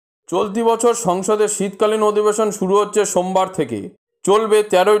চলতি বছর সংসদের শীতকালীন অধিবেশন শুরু হচ্ছে সোমবার থেকে, চলবে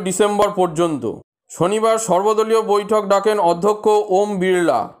 13ই ডিসেম্বর পর্যন্ত। শনিবার সর্বদলীয় বৈঠক ডাকেন অধ্যক্ষ ওম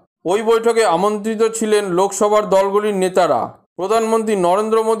বিড়লা। ওই বৈঠকে আমন্ত্রিত ছিলেন লোকসভার দলগুলির নেতারা, প্রধানমন্ত্রী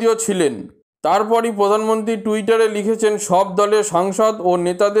নরেন্দ্র মোদীও ছিলেন। তারপরই প্রধানমন্ত্রী টুইটারে লিখেছেন, সব দলের সাংসদ ও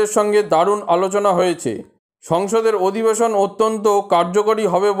নেতাদের সঙ্গে দারুণ আলোচনা হয়েছে। সংসদের অধিবেশন অত্যন্ত কার্যকরী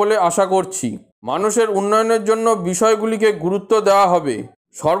হবে বলে আশা করছি। মানুষের উন্নয়নের জন্য বিষয়গুলিকে গুরুত্ব দেওয়া হবে।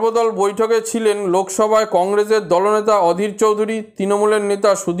 সর্বদল বৈঠকে ছিলেন লোকসভায় কংগ্রেসের দলনেতা অধীর চৌধুরী, তৃণমূলের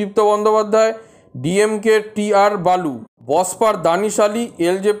নেতা সুদীপ্ত বন্দ্যোপাধ্যায়, ডিএমকের টি.আর. বালু, বসপার দানিশ আলী,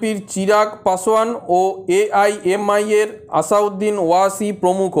 এলজেপির চিরাগ পাসওয়ান ও এআইএমআইয়ের আসাউদ্দিন ওয়াসি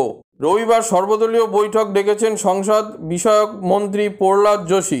প্রমুখ। রবিবার সর্বদলীয় বৈঠক ডেকেছেন সংসদ বিষয়ক মন্ত্রী প্রহ্লাদ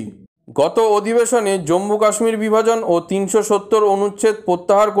যোশী। গত অধিবেশনে জম্মু কাশ্মীর বিভাজন ও 370 অনুচ্ছেদ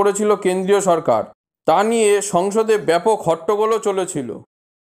প্রত্যাহার করেছিল কেন্দ্রীয় সরকার। তা নিয়ে সংসদে ব্যাপক হট্টগোলও চলেছিল।